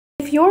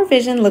If your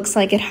vision looks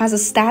like it has a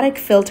static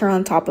filter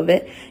on top of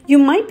it, you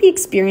might be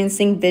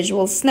experiencing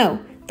visual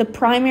snow, the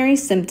primary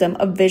symptom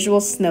of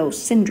visual snow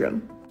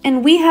syndrome.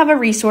 And we have a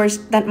resource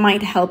that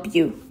might help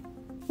you.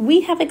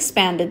 We have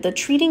expanded the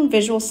Treating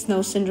Visual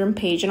Snow Syndrome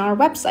page on our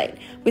website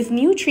with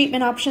new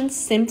treatment options,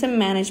 symptom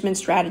management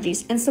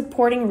strategies, and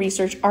supporting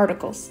research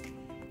articles.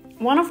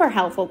 One of our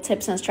helpful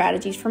tips and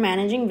strategies for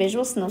managing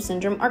visual snow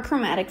syndrome are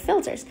chromatic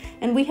filters,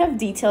 and we have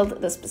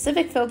detailed the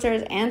specific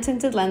filters and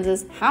tinted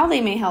lenses, how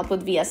they may help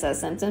with VSS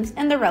symptoms,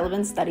 and the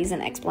relevant studies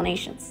and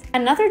explanations.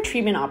 Another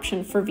treatment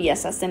option for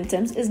VSS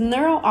symptoms is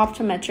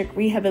neuro-optometric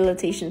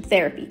rehabilitation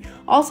therapy,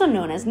 also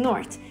known as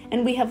NORT,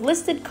 and we have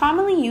listed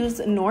commonly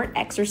used NORT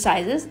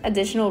exercises,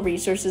 additional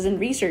resources and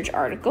research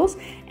articles,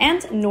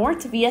 and NORT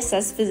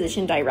VSS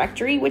Physician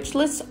Directory, which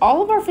lists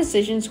all of our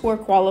physicians who are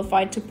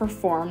qualified to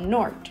perform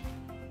NORT.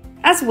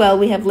 As well,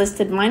 we have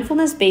listed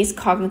mindfulness-based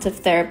cognitive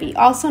therapy,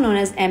 also known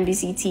as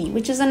MBCT,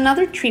 which is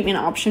another treatment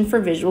option for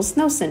visual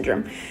snow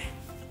syndrome.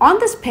 On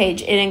this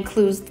page, it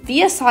includes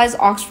VSI's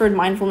Oxford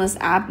Mindfulness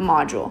app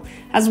module,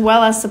 as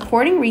well as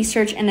supporting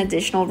research and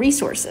additional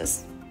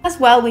resources. As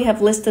well, we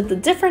have listed the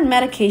different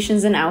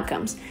medications and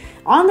outcomes.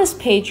 On this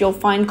page, you'll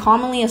find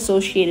commonly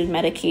associated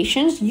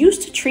medications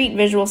used to treat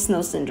visual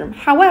snow syndrome.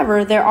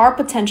 However, there are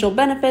potential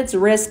benefits,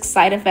 risks,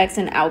 side effects,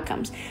 and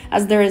outcomes,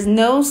 as there is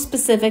no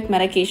specific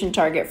medication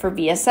target for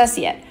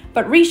VSS yet,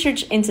 but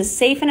research into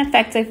safe and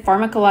effective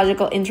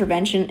pharmacological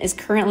intervention is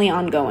currently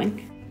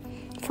ongoing.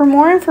 For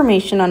more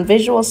information on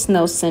visual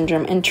snow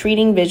syndrome and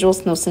treating visual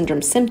snow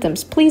syndrome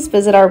symptoms, please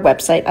visit our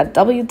website at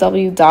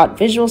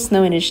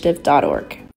www.visualsnowinitiative.org.